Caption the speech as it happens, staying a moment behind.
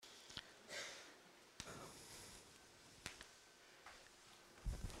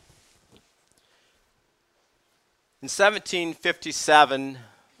In 1757,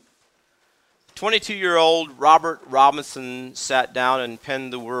 22-year-old Robert Robinson sat down and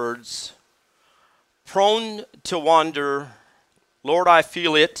penned the words, "Prone to wander, Lord, I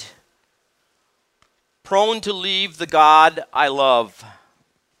feel it. Prone to leave the God I love."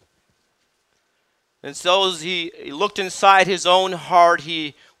 And so as he looked inside his own heart,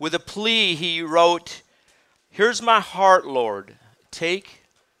 with a plea, he wrote, "Here's my heart, Lord. Take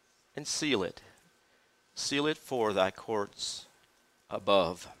and seal it. Seal it for thy courts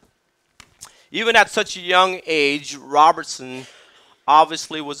above." Even at such a young age, Robertson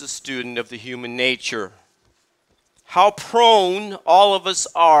obviously was a student of the human nature. How prone all of us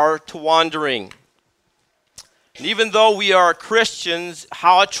are to wandering. And even though we are Christians,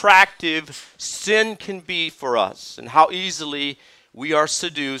 how attractive sin can be for us and how easily we are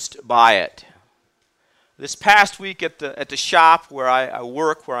seduced by it. This past week at the shop where I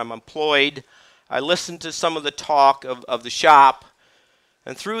work, where I'm employed, I listened to some of the talk of the shop.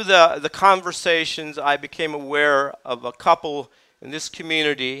 And through the conversations, I became aware of a couple in this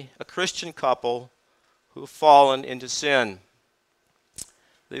community, a Christian couple, who have fallen into sin.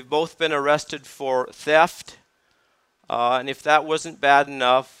 They've both been arrested for theft. And if that wasn't bad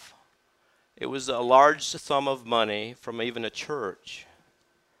enough, it was a large sum of money from even a church.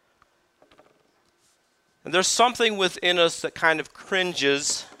 And there's something within us that kind of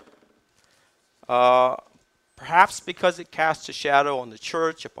cringes, perhaps because it casts a shadow on the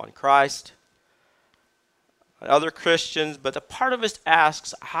church, upon Christ, and other Christians, but a part of us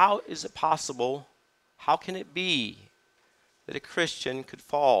asks, how is it possible? How can it be that a Christian could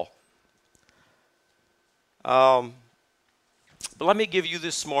fall? But let me give you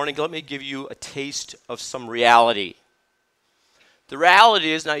this morning, let me give you a taste of some reality. The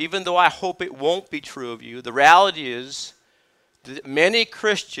reality is, now even though I hope it won't be true of you, the reality is that many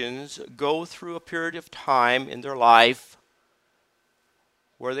Christians go through a period of time in their life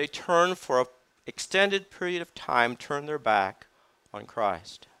where they turn for an extended period of time, turn their back on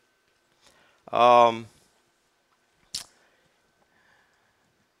Christ. You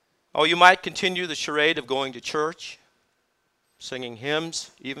might continue the charade of going to church, singing hymns,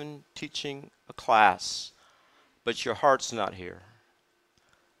 even teaching a class, but your heart's not here.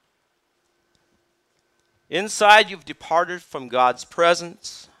 Inside, you've departed from God's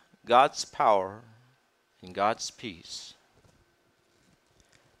presence, God's power, and God's peace.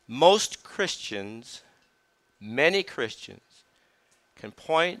 Most Christians, many Christians, can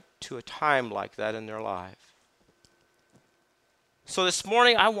point to a time like that in their life. So this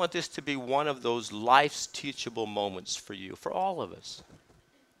morning, I want this to be one of those life's teachable moments for you, for all of us.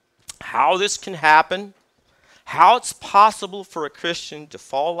 How this can happen, how it's possible for a Christian to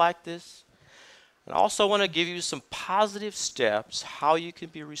fall like this, and I also want to give you some positive steps how you can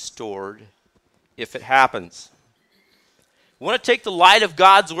be restored if it happens. We want to take the light of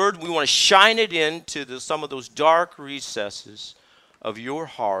God's word, we want to shine it into some of those dark recesses of your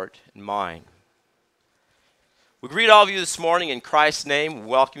heart and mind. We greet all of you this morning in Christ's name. We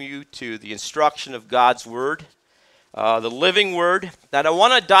welcome you to the instruction of God's word, the living word. That I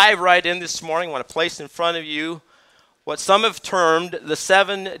want to dive right in this morning. I want to place in front of you what some have termed the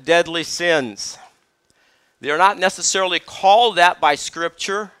 7 deadly sins. They are not necessarily called that by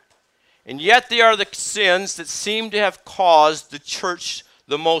Scripture, and yet they are the sins that seem to have caused the church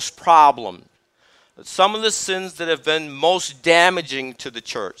the most problem. Some of the sins that have been most damaging to the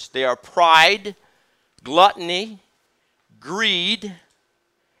church. They are pride, gluttony, greed,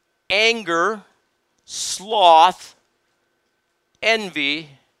 anger, sloth,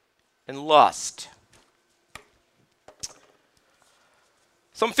 envy, and lust.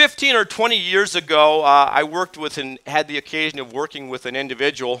 Some 15 or 20 years ago, I worked with and had the occasion of working with an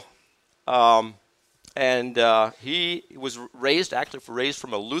individual, and he was raised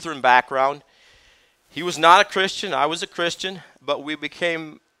from a Lutheran background. He was not a Christian, I was a Christian, but we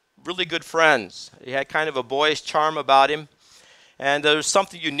became really good friends. He had kind of a boyish charm about him, and there was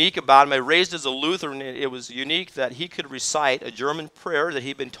something unique about him. I raised as a Lutheran, it was unique that he could recite a German prayer that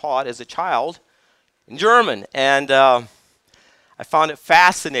he'd been taught as a child in German, and I found it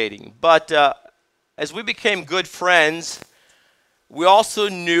fascinating. But as we became good friends, we also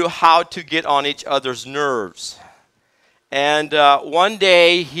knew how to get on each other's nerves. And one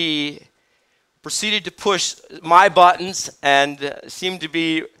day he proceeded to push my buttons, and seemed to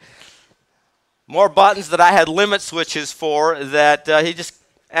be more buttons that I had limit switches for, that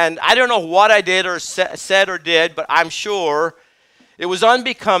and I don't know what I did or said or did, but I'm sure it was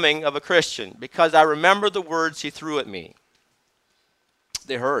unbecoming of a Christian, because I remember the words he threw at me.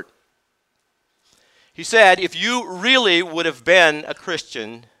 They hurt. He said, if you really would have been a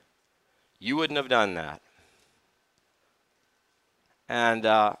Christian, you wouldn't have done that. And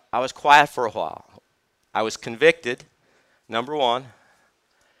I was quiet for a while. I was convicted, number one.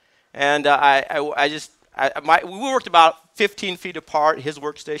 And we worked about 15 feet apart. His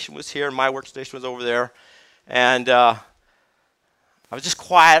workstation was here, and my workstation was over there. And I was just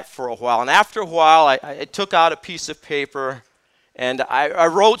quiet for a while. And after a while, I took out a piece of paper, and I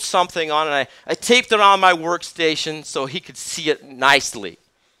wrote something on it. I taped it on my workstation so he could see it nicely.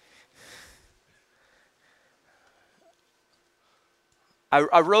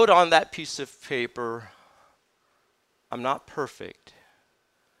 I wrote on that piece of paper, "I'm not perfect,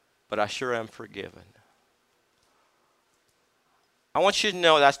 but I sure am forgiven." I want you to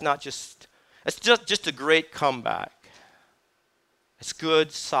know it's just a great comeback. It's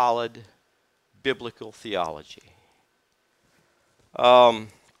good, solid, biblical theology. That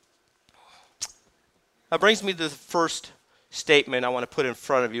brings me to the first statement I want to put in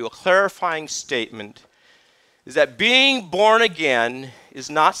front of you, a clarifying statement, is that being born again is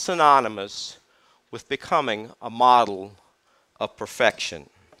not synonymous with becoming a model of perfection.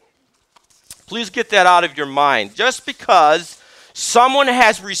 Please get that out of your mind. Just because someone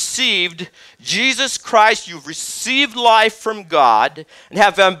has received Jesus Christ, you've received life from God, and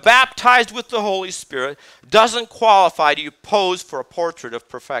have been baptized with the Holy Spirit, doesn't qualify to pose for a portrait of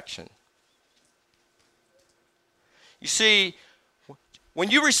perfection. You see, when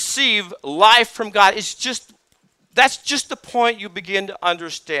you receive life from God, that's just the point you begin to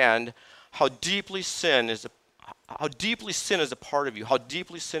understand how deeply sin is a part of you, how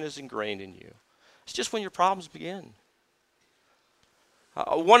deeply sin is ingrained in you. It's just when your problems begin.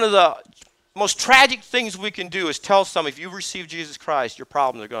 One of the most tragic things we can do is tell someone, if you receive Jesus Christ, your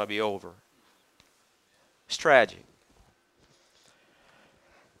problems are going to be over. It's tragic.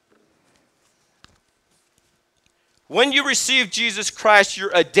 When you receive Jesus Christ,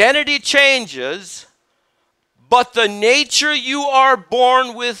 your identity changes, but the nature you are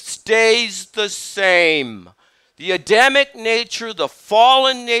born with stays the same. The Adamic nature, the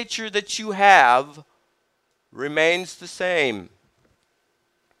fallen nature that you have, remains the same.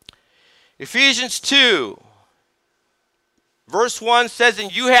 Ephesians 2, verse 1 says,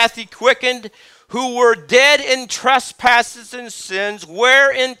 "And you hath he quickened, who were dead in trespasses and sins, where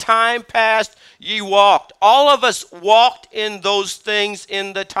in time past ye walked." All of us walked in those things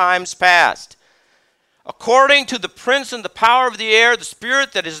in the times past. "According to the prince and the power of the air, the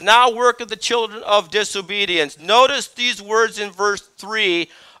spirit that is now work of the children of disobedience." Notice these words in verse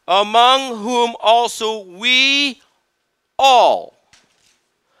 3, "among whom also we all."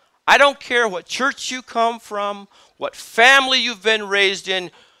 I don't care what church you come from, what family you've been raised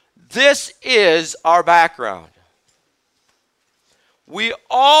in, this is our background. We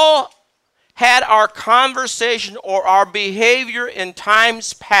all had our conversation or our behavior in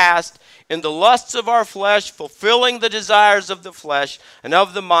times past in the lusts of our flesh, fulfilling the desires of the flesh and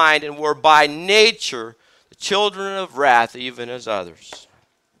of the mind, and were by nature the children of wrath, even as others.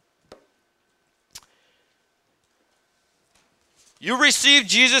 You received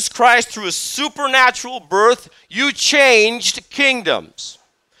Jesus Christ through a supernatural birth. You changed kingdoms.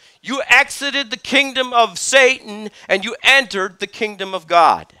 You exited the kingdom of Satan and you entered the kingdom of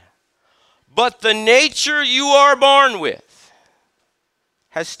God. But the nature you are born with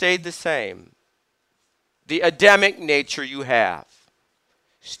has stayed the same. The Adamic nature you have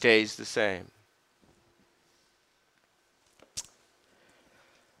stays the same.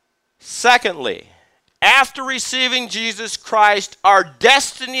 Secondly, after receiving Jesus Christ, our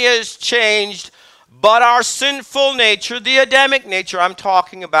destiny has changed, but our sinful nature, the Adamic nature I'm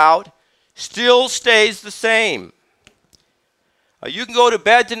talking about, still stays the same. You can go to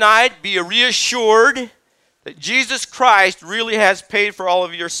bed tonight, be reassured that Jesus Christ really has paid for all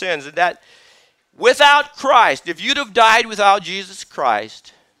of your sins, and that without Christ, if you'd have died without Jesus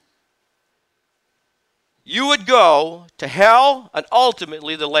Christ, you would go to hell and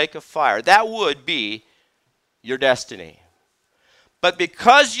ultimately the lake of fire. That would be your destiny. But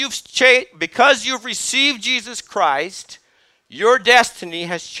because you've received Jesus Christ, your destiny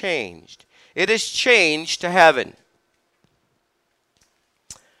has changed. It has changed to heaven.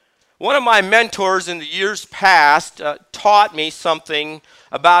 One of my mentors in the years past taught me something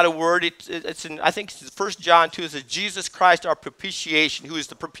about a word. It's in, I think it's 1 John 2. It says, "Jesus Christ, our propitiation, who is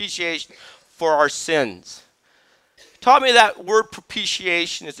the propitiation for our sins." Taught me that word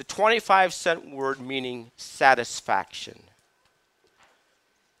propitiation is a 25-cent word meaning satisfaction.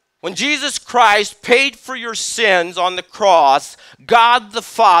 When Jesus Christ paid for your sins on the cross, God the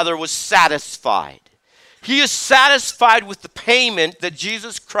Father was satisfied. He is satisfied with the payment that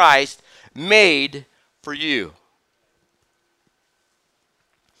Jesus Christ made for you.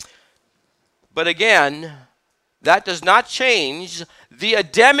 But again, That does not change the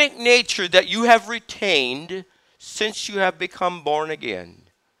Adamic nature that you have retained since you have become born again.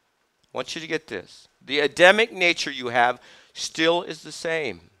 I want you to get this. The Adamic nature you have still is the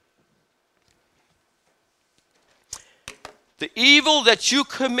same. The evil that you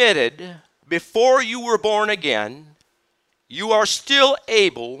committed before you were born again, you are still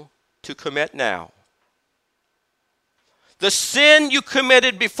able to commit now. The sin you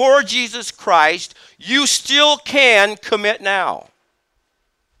committed before Jesus Christ, you still can commit now.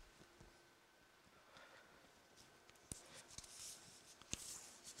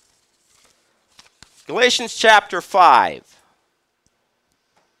 Galatians chapter 5.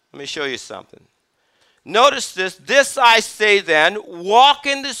 Let me show you something. Notice this. This I say then, walk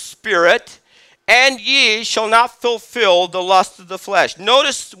in the Spirit, and ye shall not fulfill the lust of the flesh.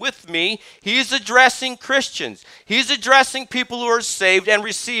 Notice with me, he's addressing Christians. He's addressing people who are saved and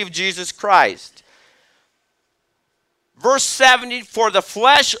receive Jesus Christ. Verse 70, for the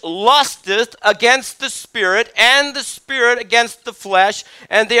flesh lusteth against the Spirit, and the Spirit against the flesh,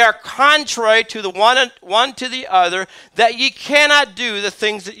 and they are contrary to the one to the other, that ye cannot do the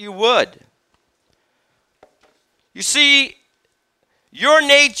things that you would. You see, your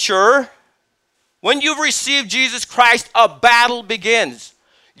nature, when you've received Jesus Christ, a battle begins.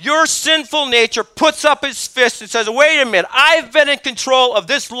 Your sinful nature puts up his fist and says, wait a minute, I've been in control of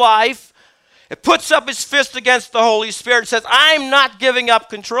this life. It puts up his fist against the Holy Spirit and says, I'm not giving up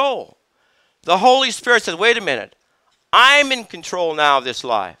control. The Holy Spirit says, wait a minute, I'm in control now of this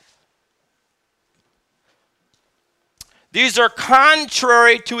life. These are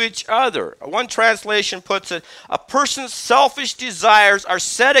contrary to each other. One translation puts it, a person's selfish desires are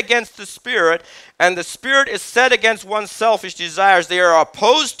set against the Spirit, and the Spirit is set against one's selfish desires. They are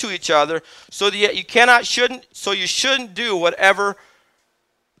opposed to each other, so that you shouldn't do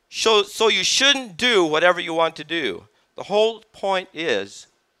whatever you want to do. The whole point is,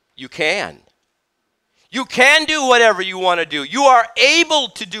 you can. You can do whatever you want to do. You are able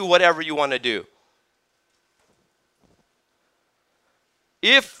to do whatever you want to do.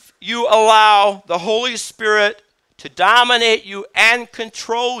 If you allow the Holy Spirit to dominate you and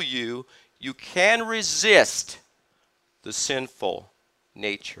control you, you can resist the sinful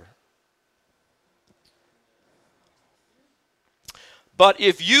nature. But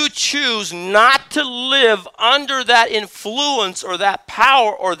if you choose not to live under that influence or that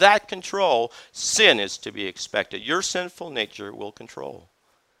power or that control, sin is to be expected. Your sinful nature will control.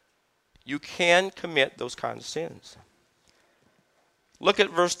 You can commit those kinds of sins. Look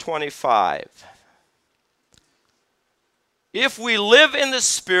at verse 25. If we live in the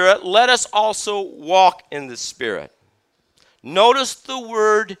Spirit, let us also walk in the Spirit. Notice the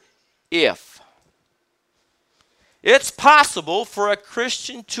word if. It's possible for a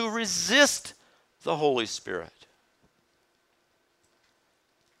Christian to resist the Holy Spirit.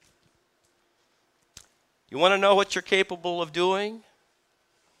 You want to know what you're capable of doing?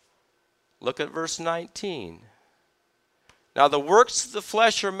 Look at verse 19. Now the works of the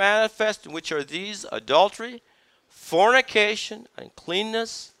flesh are manifest, which are these: adultery, fornication,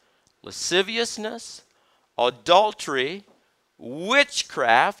 uncleanness, lasciviousness, adultery,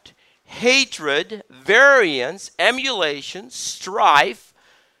 witchcraft, hatred, variance, emulation, strife,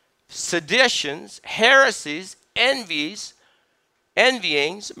 seditions, heresies, envyings,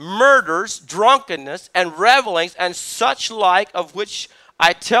 murders, drunkenness, and revelings, and such like, of which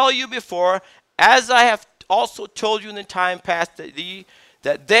I tell you before, as I have also told you in the time past,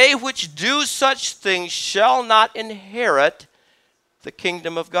 that they which do such things shall not inherit the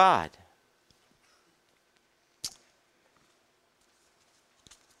kingdom of God.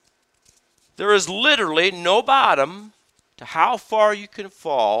 There is literally no bottom to how far you can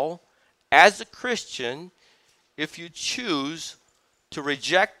fall as a Christian if you choose to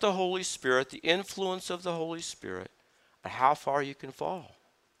reject the Holy Spirit, the influence of the Holy Spirit, and how far you can fall.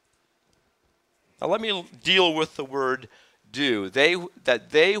 Now let me deal with the word do. That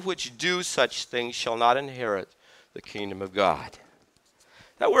they which do such things shall not inherit the kingdom of God.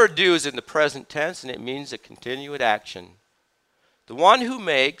 That word do is in the present tense, and it means a continued action. The one who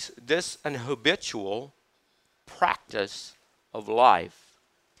makes this an habitual practice of life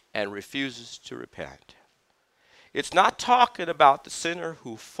and refuses to repent. It's not talking about the sinner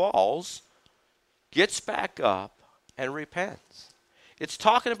who falls, gets back up, and repents. It's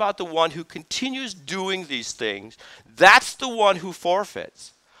talking about the one who continues doing these things. That's the one who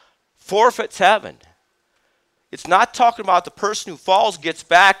forfeits heaven. It's not talking about the person who falls, gets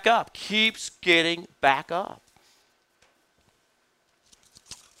back up, keeps getting back up.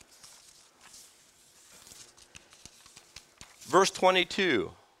 Verse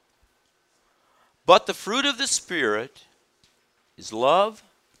 22. But the fruit of the Spirit is love,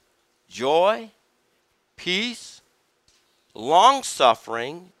 joy, peace,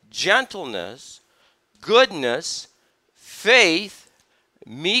 long-suffering, gentleness, goodness, faith,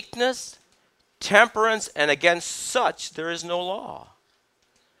 meekness, temperance, and against such there is no law.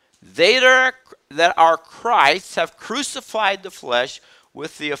 They that are Christ's have crucified the flesh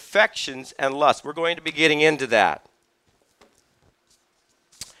with the affections and lusts. We're going to be getting into that.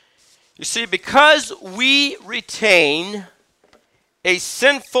 You see, because we retain a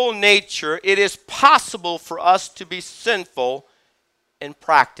sinful nature, it is possible for us to be sinful in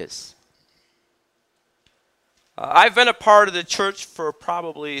practice. I've been a part of the church for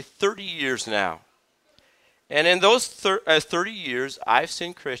probably 30 years now. And in those 30 years, I've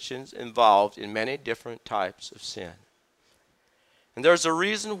seen Christians involved in many different types of sin. And there's a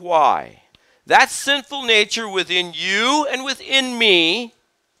reason why. That sinful nature within you and within me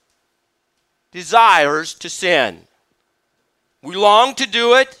desires to sin. We long to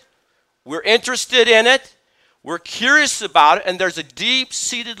do it. We're interested in it. We're curious about it. And there's a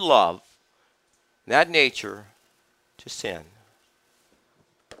deep-seated love in that nature to sin.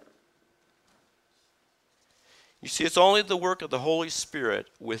 You see, it's only the work of the Holy Spirit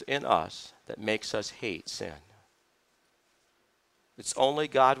within us that makes us hate sin. It's only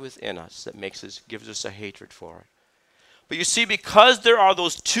God within us that gives us a hatred for it. But you see, because there are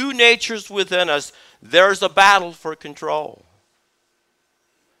those two natures within us, there's a battle for control.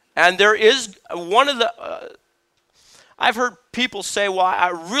 And there is one of the... I've heard people say, well,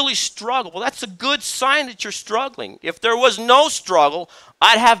 I really struggle. Well, that's a good sign that you're struggling. If there was no struggle,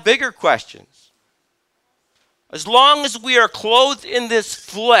 I'd have bigger questions. As long as we are clothed in this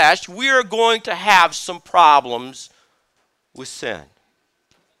flesh, we are going to have some problems with sin.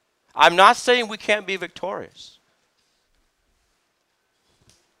 I'm not saying we can't be victorious.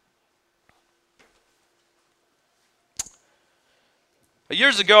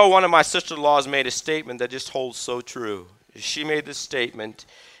 Years ago, one of my sister-in-laws made a statement that just holds so true. She made this statement,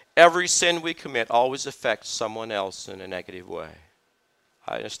 every sin we commit always affects someone else in a negative way.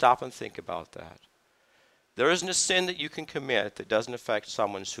 I stop and think about that. There isn't a sin that you can commit that doesn't affect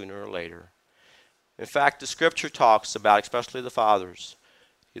someone sooner or later. In fact, the scripture talks about, especially the fathers,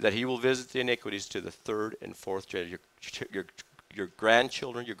 that he will visit the iniquities to the third and fourth generation, your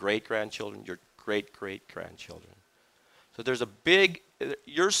grandchildren, your great-grandchildren, your great-great-grandchildren. So there's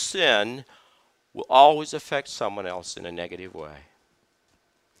your sin will always affect someone else in a negative way.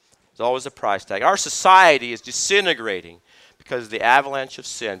 There's always a price tag. Our society is disintegrating because of the avalanche of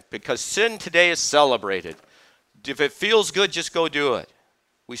sin. Because sin today is celebrated. If it feels good, just go do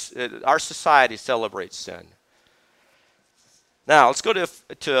it. Our society celebrates sin. Now, let's go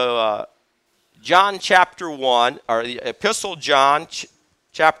to John chapter 1, or the Epistle John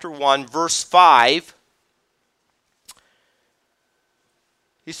chapter 1, verse 5.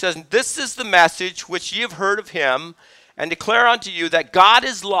 He says, this is the message which ye have heard of him, and declare unto you that God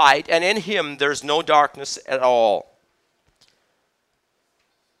is light, and in him there is no darkness at all.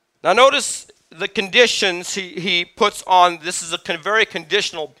 Now notice the conditions he puts on. This is a very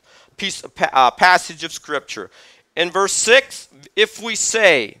conditional passage of Scripture. In verse 6, if we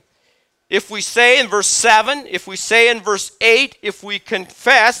say in verse 7, if we say in verse 8, if we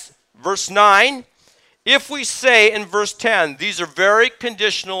confess, verse 9, if we say in verse 10, these are very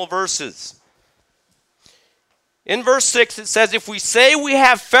conditional verses. In verse 6 it says, if we say we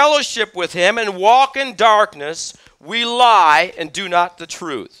have fellowship with him and walk in darkness, we lie and do not the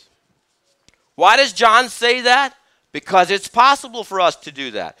truth. Why does John say that? Because it's possible for us to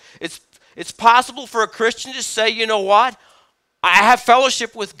do that. It's possible for a Christian to say, you know what? I have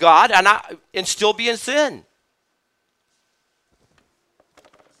fellowship with God and still be in sin.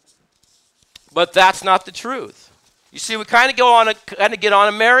 But that's not the truth. You see, we kind of get on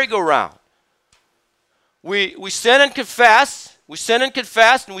a merry-go-round. We sin and confess, we sin and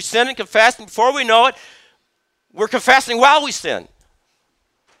confess, and we sin and confess, and before we know it, we're confessing while we sin.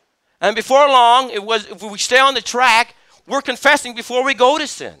 And before long, if we stay on the track, we're confessing before we go to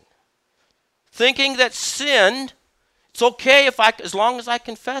sin. Thinking that sin, it's okay as long as I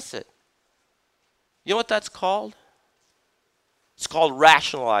confess it. You know what that's called? It's called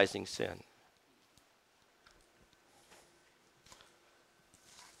rationalizing sin.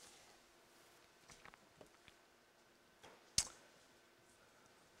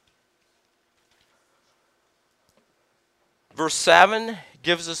 Verse 7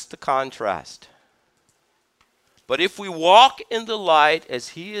 gives us the contrast. But if we walk in the light as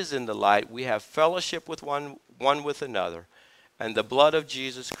he is in the light, we have fellowship with one with another. And the blood of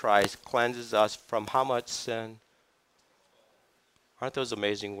Jesus Christ cleanses us from how much sin? Aren't those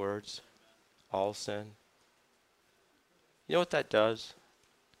amazing words? all sin? You know what that does?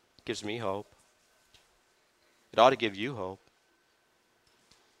 It gives me hope. It ought to give you hope.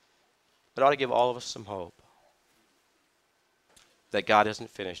 It ought to give all of us some hope that God isn't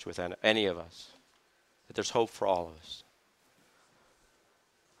finished with any of us, that there's hope for all of us.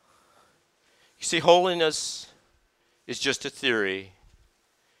 You see, holiness is just a theory.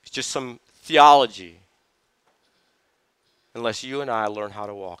 It's just some theology, unless you and I learn how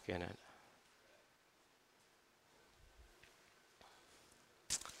to walk in it.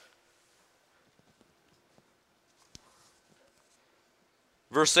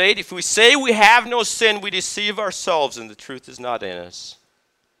 Verse 8, if we say we have no sin, we deceive ourselves and the truth is not in us.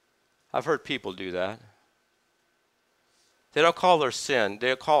 I've heard people do that. They don't call their sin. They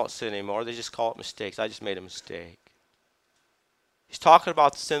don't call it sin anymore. They just call it mistakes. I just made a mistake. He's talking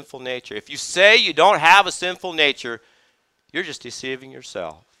about the sinful nature. If you say you don't have a sinful nature, you're just deceiving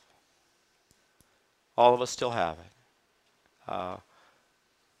yourself. All of us still have it.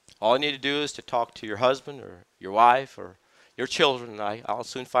 All you need to do is to talk to your husband or your wife or your children, and I'll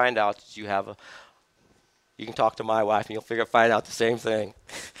soon find out that you have you can talk to my wife and you'll find out the same thing.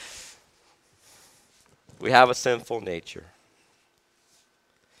 We have a sinful nature.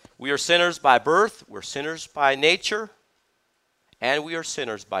 We are sinners by birth, we're sinners by nature, and we are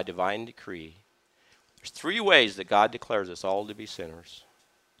sinners by divine decree. There's 3 ways that God declares us all to be sinners.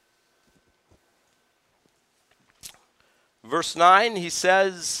 Verse 9, he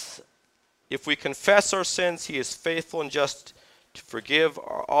says, if we confess our sins, he is faithful and just to forgive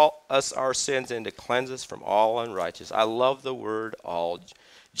us our sins and to cleanse us from all unrighteousness. I love the word all.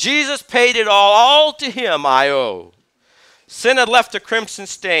 Jesus paid it all to him I owe. Sin had left a crimson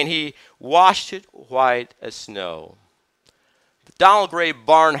stain. He washed it white as snow. Donald Gray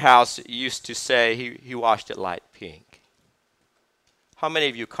Barnhouse used to say he washed it light pink. How many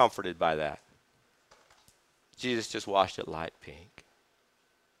of you are comforted by that? Jesus just washed it light pink.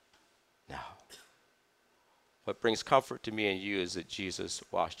 No. What brings comfort to me and you is that Jesus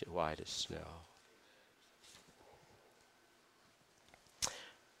washed it white as snow.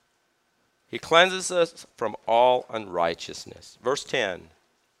 He cleanses us from all unrighteousness. Verse 10.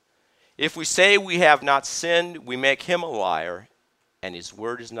 If we say we have not sinned, we make him a liar, and his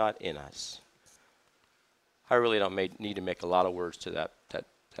word is not in us. I really don't need to make a lot of words to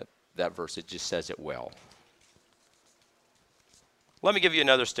that verse. It just says it well. Let me give you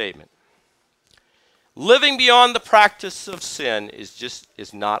another statement. Living beyond the practice of sin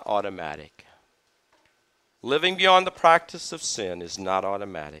is not automatic. Living beyond the practice of sin is not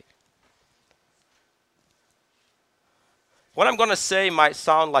automatic. What I'm going to say might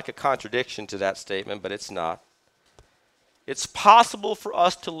sound like a contradiction to that statement, but it's not. It's possible for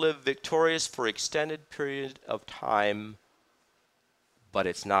us to live victorious for an extended period of time, but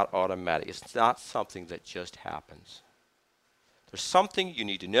it's not automatic. It's not something that just happens. There's something you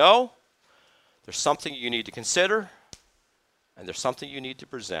need to know, there's something you need to consider, and there's something you need to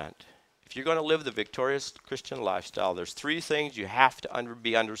present. If you're going to live the victorious Christian lifestyle, there's 3 things you have to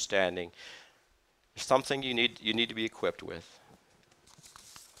be understanding. There's something you need to be equipped with.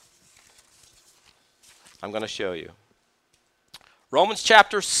 I'm going to show you. Romans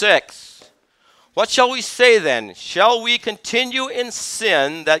chapter 6. What shall we say then? Shall we continue in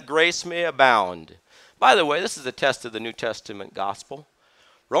sin that grace may abound? By the way, this is the test of the New Testament gospel.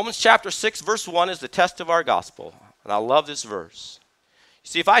 Romans chapter 6 verse 1 is the test of our gospel. And I love this verse. You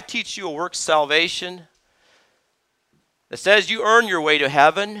see, if I teach you a works salvation that says you earn your way to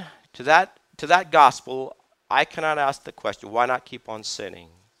heaven, to that gospel, I cannot ask the question, why not keep on sinning?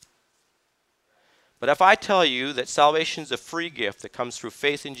 But if I tell you that salvation is a free gift that comes through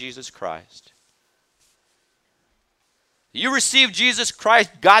faith in Jesus Christ, you receive Jesus Christ,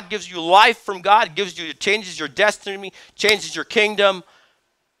 God gives you life from God, changes your destiny, changes your kingdom,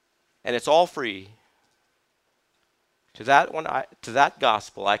 and it's all free. To that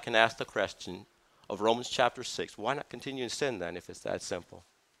gospel, I can ask the question of Romans chapter 6, why not continue in sin then if it's that simple?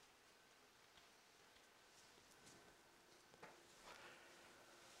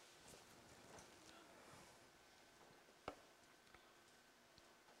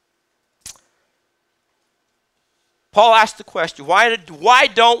 Paul asked the question, why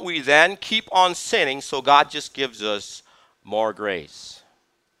don't we then keep on sinning so God just gives us more grace?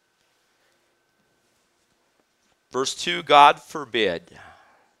 Verse 2, God forbid.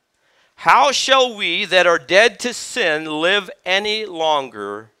 How shall we that are dead to sin live any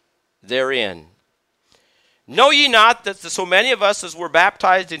longer therein? Know ye not that so many of us as were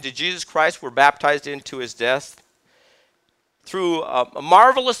baptized into Jesus Christ were baptized into his death? Through a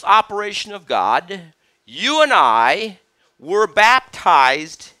marvelous operation of God, you and I were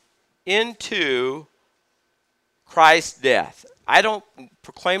baptized into Christ's death. I don't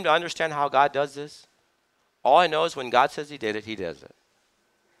proclaim to understand how God does this. All I know is when God says he did it, he does it.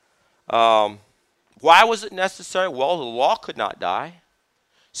 Why was it necessary? Well, the law could not die.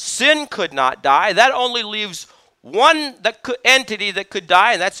 Sin could not die. That only leaves one entity that could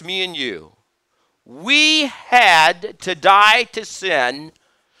die, and that's me and you. We had to die to sin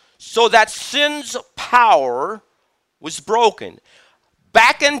so that sin's power was broken.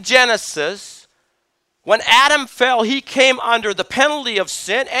 Back in Genesis, when Adam fell, he came under the penalty of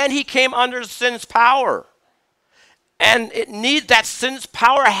sin, and he came under sin's power. And that sin's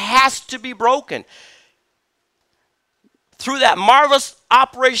power has to be broken. Through that marvelous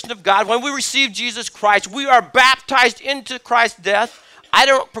operation of God, when we receive Jesus Christ, we are baptized into Christ's death. I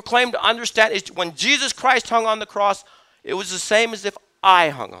don't proclaim to understand. When Jesus Christ hung on the cross, it was the same as if I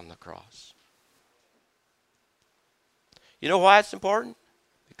hung on the cross. You know why it's important?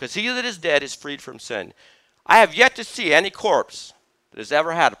 Because he that is dead is freed from sin. I have yet to see any corpse that has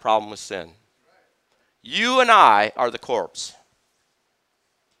ever had a problem with sin. You and I are the corpse.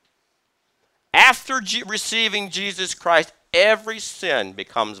 After receiving Jesus Christ, every sin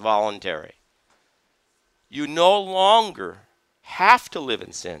becomes voluntary. You no longer have to live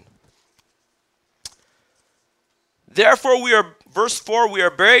in sin. Therefore, verse 4, we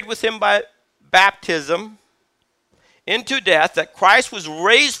are buried with him by baptism into death, that Christ was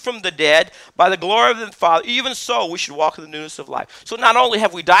raised from the dead by the glory of the Father. Even so, we should walk in the newness of life. So not only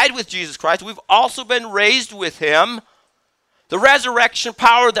have we died with Jesus Christ, we've also been raised with him. The resurrection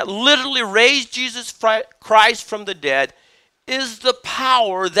power that literally raised Jesus Christ from the dead is the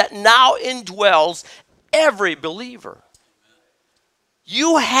power that now indwells every believer.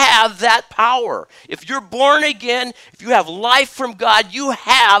 You have that power. If you're born again, if you have life from God, you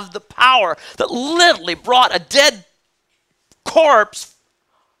have the power that literally brought a dead corpse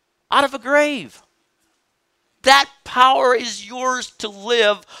out of a grave. That power is yours to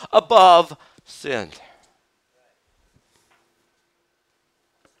live above sin.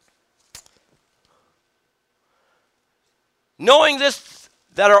 Knowing this,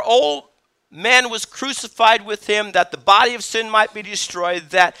 that our old man was crucified with him, that the body of sin might be destroyed,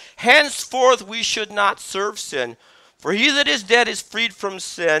 that henceforth we should not serve sin. For he that is dead is freed from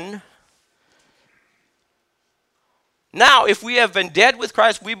sin. Now, if we have been dead with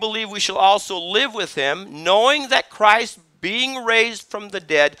Christ, we believe we shall also live with him, knowing that Christ, being raised from the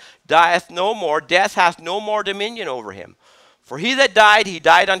dead, dieth no more. Death hath no more dominion over him. For he that died, he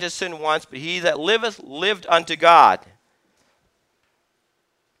died unto sin once, but he that liveth, lived unto God.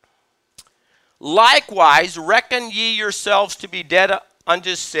 Likewise, reckon ye yourselves to be dead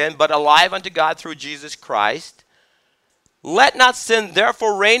unto sin, but alive unto God through Jesus Christ. Let not sin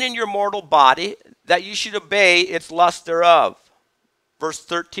therefore reign in your mortal body, that ye should obey its lust thereof. Verse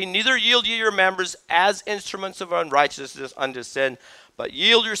 13, neither yield ye your members as instruments of unrighteousness unto sin, but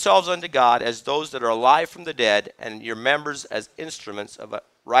yield yourselves unto God as those that are alive from the dead, and your members as instruments of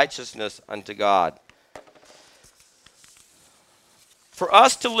righteousness unto God. For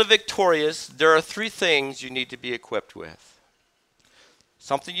us to live victorious, there are three things you need to be equipped with.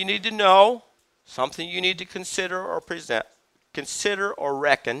 Something you need to know, something you need to consider or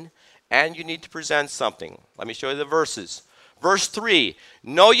reckon, and you need to present something. Let me show you the verses. Verse 3,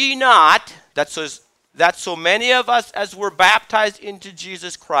 know ye not that so many of us as were baptized into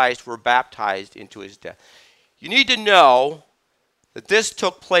Jesus Christ were baptized into his death. You need to know that this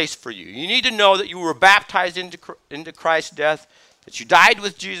took place for you. You need to know that you were baptized into Christ's death, that you died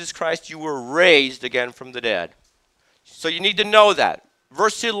with Jesus Christ, you were raised again from the dead. So you need to know that.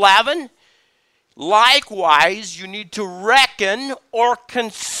 Verse 11, likewise, you need to reckon or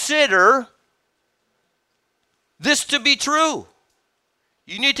consider this to be true.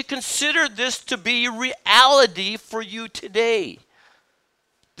 You need to consider this to be reality for you today.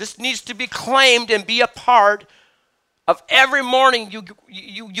 This needs to be claimed and be a part of every morning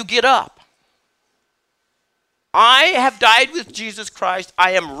you get up. I have died with Jesus Christ.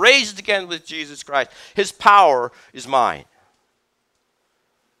 I am raised again with Jesus Christ. His power is mine.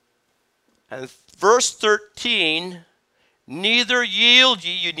 And verse 13, neither yield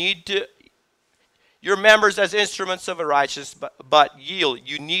ye, you need to, your members as instruments of righteousness, but yield.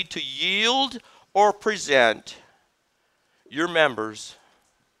 You need to yield or present your members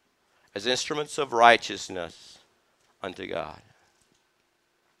as instruments of righteousness unto God.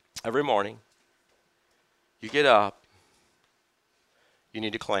 Every morning, you get up, you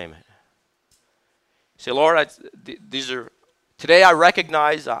need to claim it. Say, Lord, today I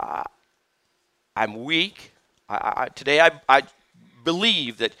recognize I'm weak. Today I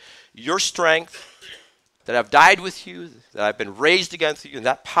believe that your strength that I've died with you, that I've been raised again through you, and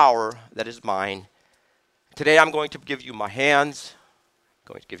that power that is mine. Today I'm going to give you my hands,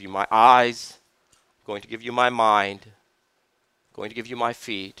 I'm going to give you my eyes, I'm going to give you my mind, I'm going to give you my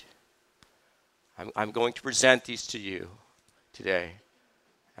feet. I'm going to present these to you today,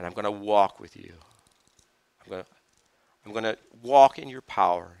 and I'm going to walk with you. I'm going to walk in your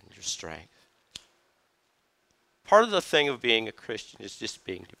power and your strength. Part of the thing of being a Christian is just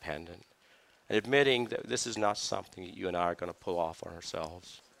being dependent and admitting that this is not something that you and I are going to pull off on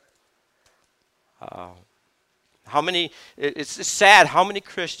ourselves. It's sad how many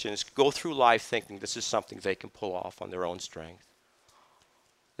Christians go through life thinking this is something they can pull off on their own strength.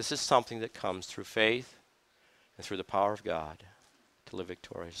 This is something that comes through faith and through the power of God to live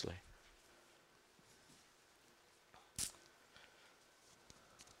victoriously.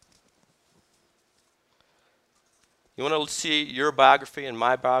 You want to see your biography and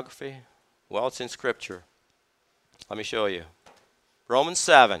my biography? Well, it's in Scripture. Let me show you. Romans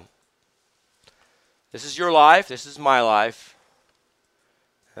 7. This is your life. This is my life.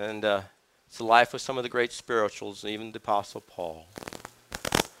 And it's the life of some of the great spirituals, and even the Apostle Paul.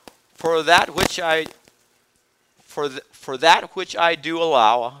 For that which I do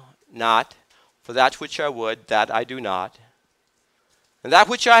allow not, for that which I would, that I do not. And that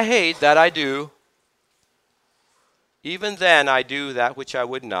which I hate, that I do. Even then I do that which I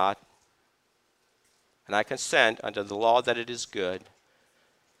would not. And I consent unto the law that it is good.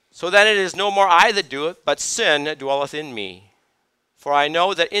 So then it is no more I that do it, but sin dwelleth in me. For I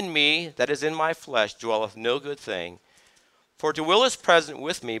know that in me, that is in my flesh, dwelleth no good thing. For to will is present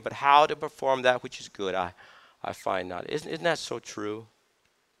with me, but how to perform that which is good I find not. Isn't that so true?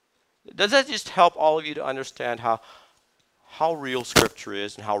 Does that just help all of you to understand how real Scripture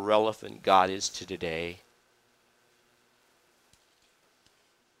is and how relevant God is to today?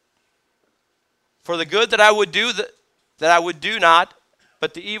 For the good that I would do, that I would do not,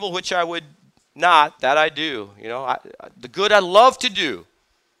 but the evil which I would not, that I do. You know, the good I love to do,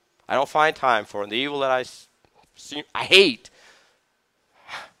 I don't find time for, and the evil that I hate,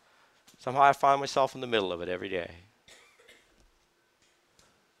 somehow I find myself in the middle of it every day.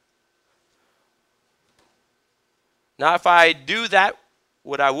 Now if I do that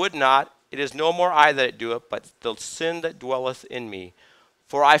what I would not, it is no more I that do it, but the sin that dwelleth in me.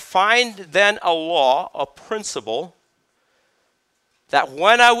 For I find then a law, a principle, that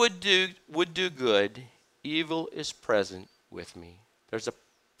when I would do good, evil is present with me. There's a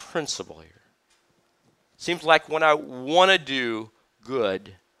principle here. Seems like when I want to do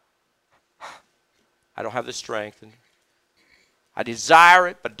good, I don't have the strength. And I desire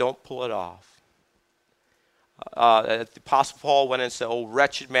it, but don't pull it off. The Apostle Paul went and said, "Oh,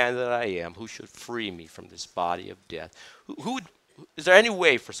 wretched man that I am, who should free me from this body of death?" Is there any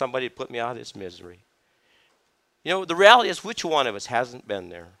way for somebody to put me out of this misery? You know, the reality is, which one of us hasn't been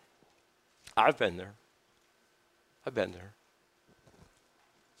there? I've been there. I've been there.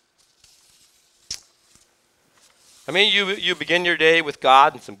 I mean, you begin your day with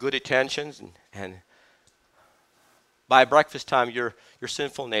God and some good intentions, and by breakfast time, your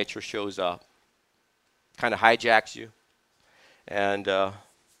sinful nature shows up, kind of hijacks you, and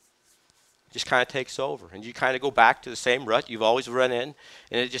just kind of takes over. And you kind of go back to the same rut you've always run in,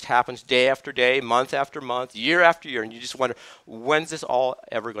 and it just happens day after day, month after month, year after year, and you just wonder, when's this all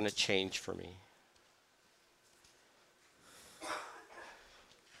ever going to change for me?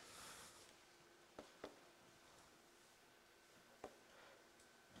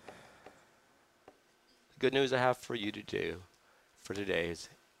 The good news I have for you to do for today is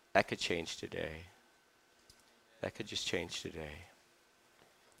that could change today. That could just change today.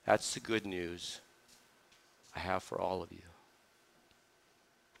 That's the good news I have for all of you.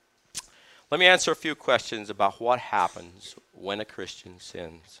 Let me answer a few questions about what happens when a Christian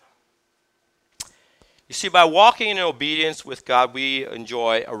sins. You see, by walking in obedience with God, we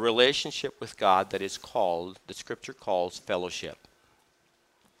enjoy a relationship with God that is called, the Scripture calls, fellowship.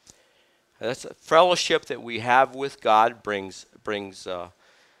 That's a fellowship that we have with God, brings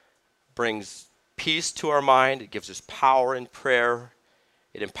peace to our mind. It gives us power in prayer.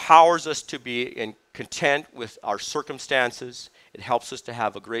 It empowers us to be content with our circumstances. It helps us to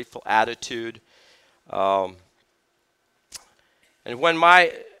have a grateful attitude. And when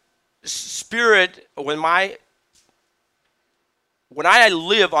my spirit, when I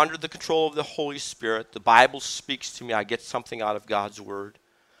live under the control of the Holy Spirit, the Bible speaks to me. I get something out of God's Word.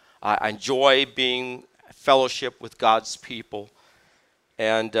 I enjoy being fellowship with God's people.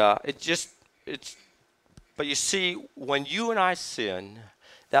 And but you see, when you and I sin,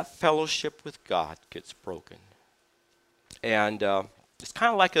 that fellowship with God gets broken. And it's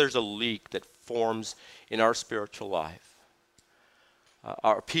kind of like there's a leak that forms in our spiritual life.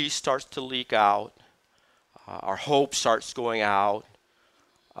 Our peace starts to leak out. Our hope starts going out.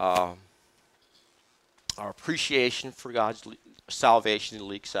 Our appreciation for God's salvation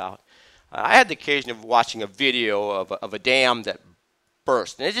leaks out. I had the occasion of watching a video of a dam that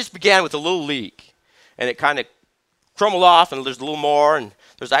burst. And it just began with a little leak. And it kind of crumbled off, and there's a little more, and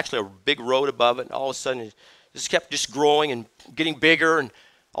there's actually a big road above it. And all of a sudden, it just kept just growing and getting bigger. And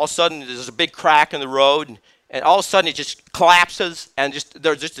all of a sudden, there's a big crack in the road. And all of a sudden, it just collapses, and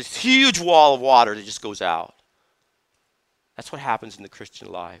there's just this huge wall of water that just goes out. That's what happens in the Christian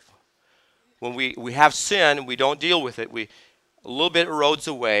life. When we have sin and we don't deal with it, a little bit erodes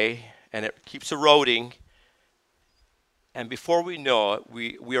away, and it keeps eroding. And before we know it,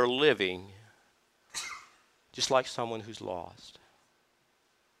 we are living just like someone who's lost.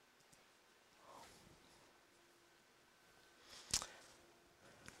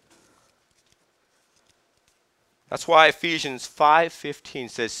 That's why Ephesians 5:15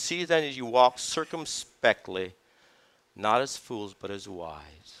 says, "See then as you walk circumspectly, not as fools, but as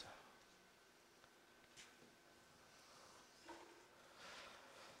wise."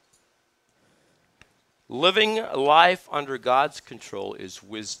 Living life under God's control is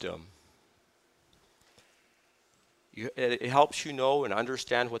wisdom. It helps you know and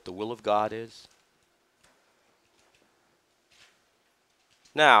understand what the will of God is.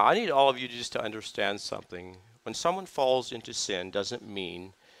 Now, I need all of you just to understand something. When someone falls into sin, doesn't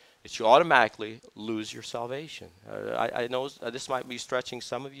mean that you automatically lose your salvation. I know this might be stretching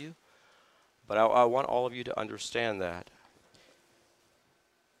some of you, but I want all of you to understand that.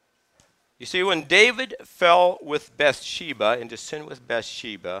 You see, when David fell with Bathsheba, into sin with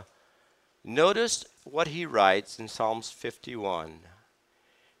Bathsheba, notice what he writes in Psalms 51.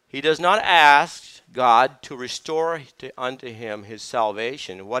 He does not ask God to restore unto him his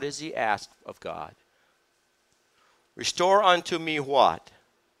salvation. What does he ask of God? Restore unto me what?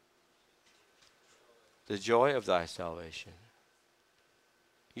 The joy of thy salvation.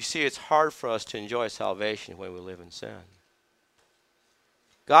 You see, it's hard for us to enjoy salvation when we live in sin.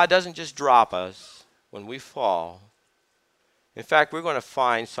 God doesn't just drop us when we fall. In fact, we're going to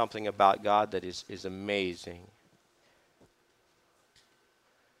find something about God that is amazing.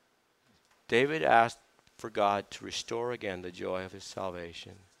 David asked for God to restore again the joy of his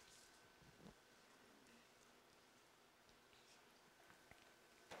salvation.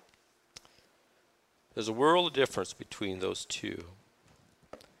 There's a world of difference between those two.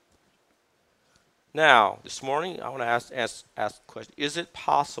 Now, this morning, I want to ask the question, is it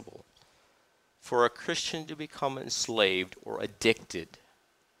possible for a Christian to become enslaved or addicted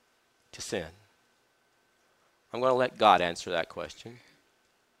to sin? I'm going to let God answer that question.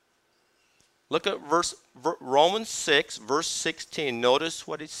 Look at Romans 6, verse 16. Notice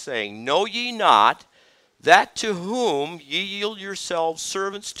what it's saying. Know ye not that to whom ye yield yourselves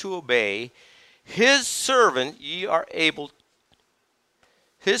servants to obey, his servants ye are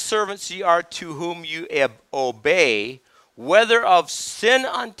to whom you obey, whether of sin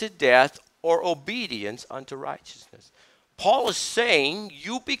unto death or obedience unto righteousness. Paul is saying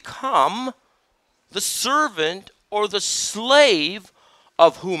you become the servant or the slave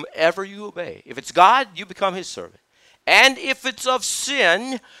of whomever you obey. If it's God, you become his servant. And if it's of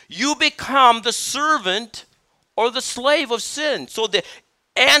sin, you become the servant or the slave of sin. So the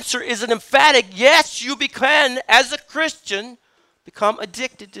answer is an emphatic yes, you can, as a Christian, become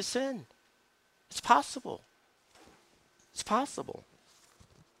addicted to sin. It's possible. It's possible.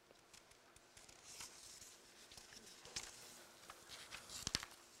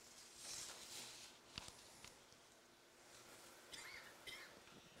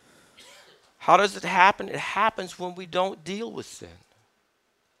 How does it happen? It happens when we don't deal with sin.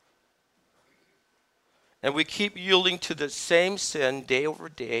 And we keep yielding to the same sin day over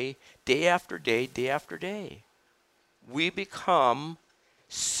day, day after day, day after day. We become,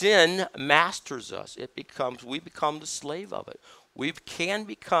 sin masters us. We become the slave of it. We can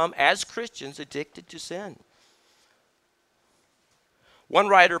become, as Christians, addicted to sin. One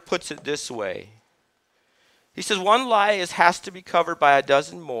writer puts it this way. He says, one lie has to be covered by a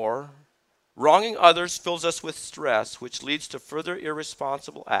dozen more. Wronging others fills us with stress, which leads to further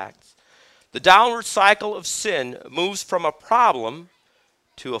irresponsible acts. The downward cycle of sin moves from a problem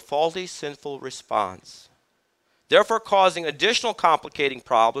to a faulty, sinful response, therefore causing additional complicating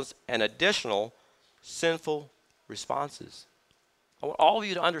problems and additional sinful responses. I want all of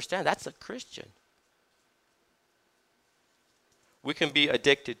you to understand that's a Christian. We can be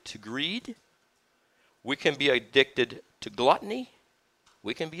addicted to greed. We can be addicted to gluttony.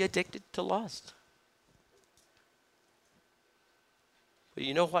 We can be addicted to lust. But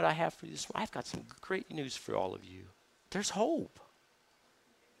you know what I have for you this morning? I've got some great news for all of you. There's hope.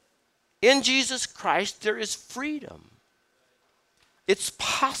 In Jesus Christ, there is freedom. It's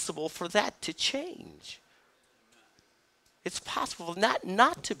possible for that to change. It's possible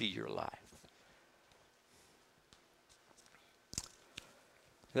not to be your life.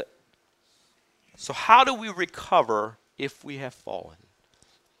 So how do we recover if we have fallen?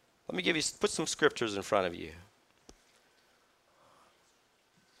 Let me put some scriptures in front of you.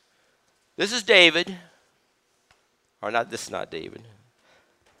 This is David. This is not David.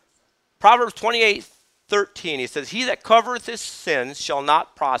 Proverbs 28:13. He says, "He that covereth his sins shall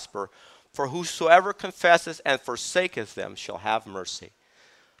not prosper, for whosoever confesseth and forsaketh them shall have mercy."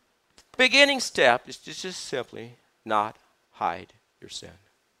 Beginning step is to just simply not hide your sin.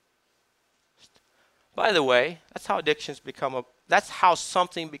 By the way, that's how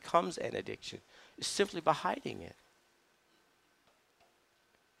something becomes an addiction. It's simply by hiding it.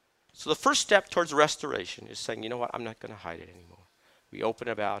 So the first step towards restoration is saying, you know what, I'm not going to hide it anymore. Be open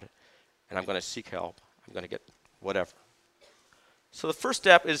about it, and I'm going to seek help. I'm going to get whatever. So the first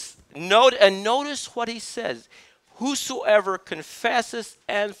step is notice what he says. Whosoever confesseth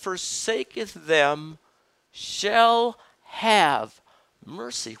and forsaketh them shall have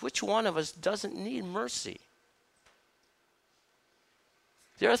mercy. Which one of us doesn't need mercy?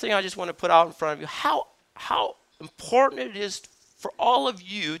 The other thing I just want to put out in front of you, how important it is for all of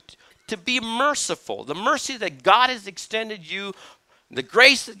you to be merciful. The mercy that God has extended you, the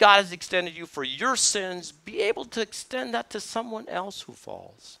grace that God has extended you for your sins, be able to extend that to someone else who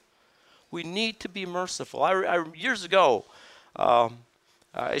falls. We need to be merciful. Years ago,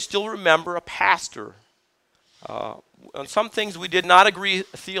 I still remember a pastor. On some things we did not agree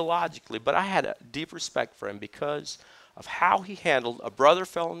theologically, but I had a deep respect for him because of how he handled a brother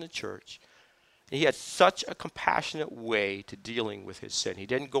fell in the church. He had such a compassionate way to dealing with his sin. He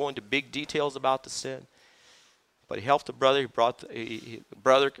didn't go into big details about the sin, but he helped the brother. The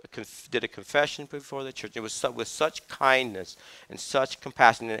brother did a confession before the church. It was with such kindness and such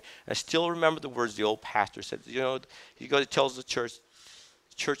compassion. And I still remember the words the old pastor said. You know, he tells the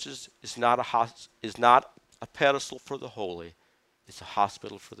churches is not a pedestal for the holy. It's a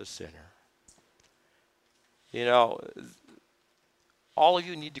hospital for the sinner. You know, all of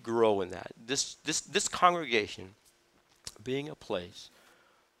you need to grow in that. This congregation being a place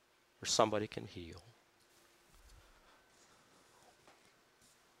where somebody can heal.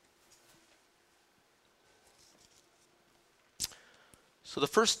 So the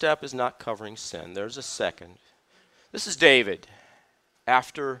first step is not covering sin. There's a second. This is David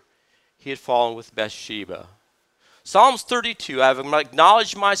after he had fallen with Bathsheba. Psalms 32, I have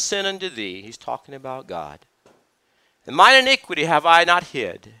acknowledged my sin unto thee. He's talking about God. And mine iniquity have I not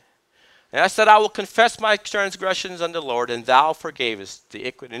hid. And I said, I will confess my transgressions unto the Lord, and thou forgavest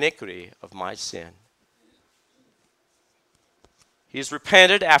the iniquity of my sin. He has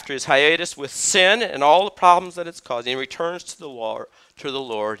repented after his hiatus with sin and all the problems that it's caused. He returns to the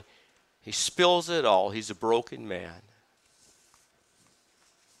Lord. He spills it all. He's a broken man.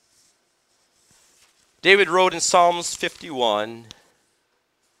 David wrote in Psalms 51,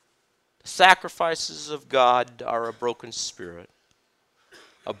 the sacrifices of God are a broken spirit.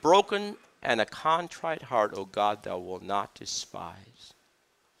 A broken and a contrite heart, O God, thou wilt not despise.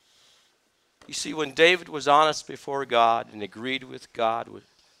 You see, when David was honest before God and agreed with God,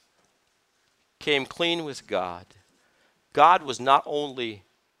 came clean with God, God was not only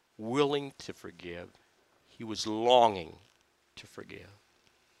willing to forgive, he was longing to forgive.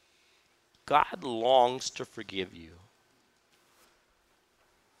 God longs to forgive you.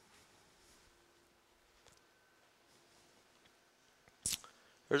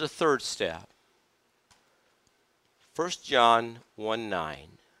 There's a third step. 1 John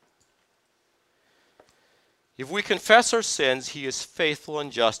 1:9. If we confess our sins, he is faithful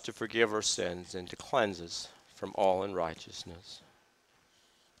and just to forgive our sins and to cleanse us from all unrighteousness.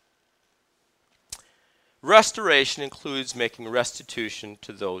 Restoration includes making restitution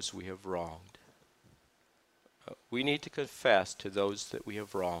to those we have wronged. We need to confess to those that we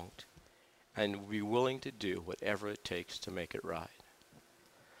have wronged and be willing to do whatever it takes to make it right.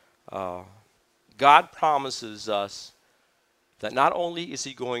 God promises us that not only is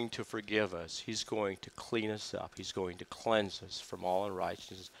he going to forgive us, he's going to clean us up. He's going to cleanse us from all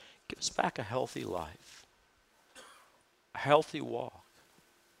unrighteousness. Give us back a healthy life, a healthy walk,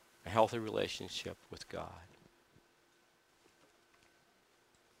 a healthy relationship with God.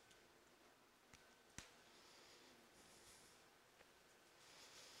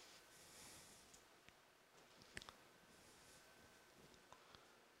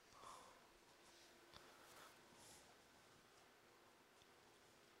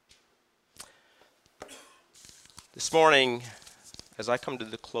 This morning, as I come to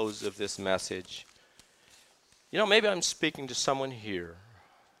the close of this message, maybe I'm speaking to someone here.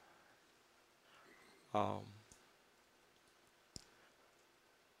 Maybe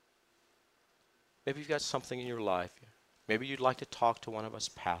you've got something in your life. Maybe you'd like to talk to one of us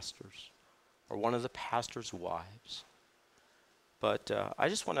pastors or one of the pastor's wives. But I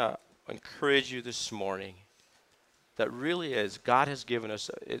just want to encourage you this morning that really is God has given us,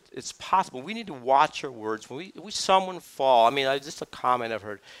 it's possible. We need to watch our words. When we someone fall, just a comment I've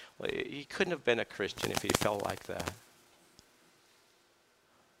heard, well, he couldn't have been a Christian if he felt like that.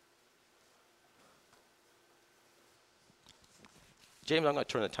 James, I'm going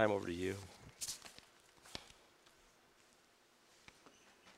to turn the time over to you.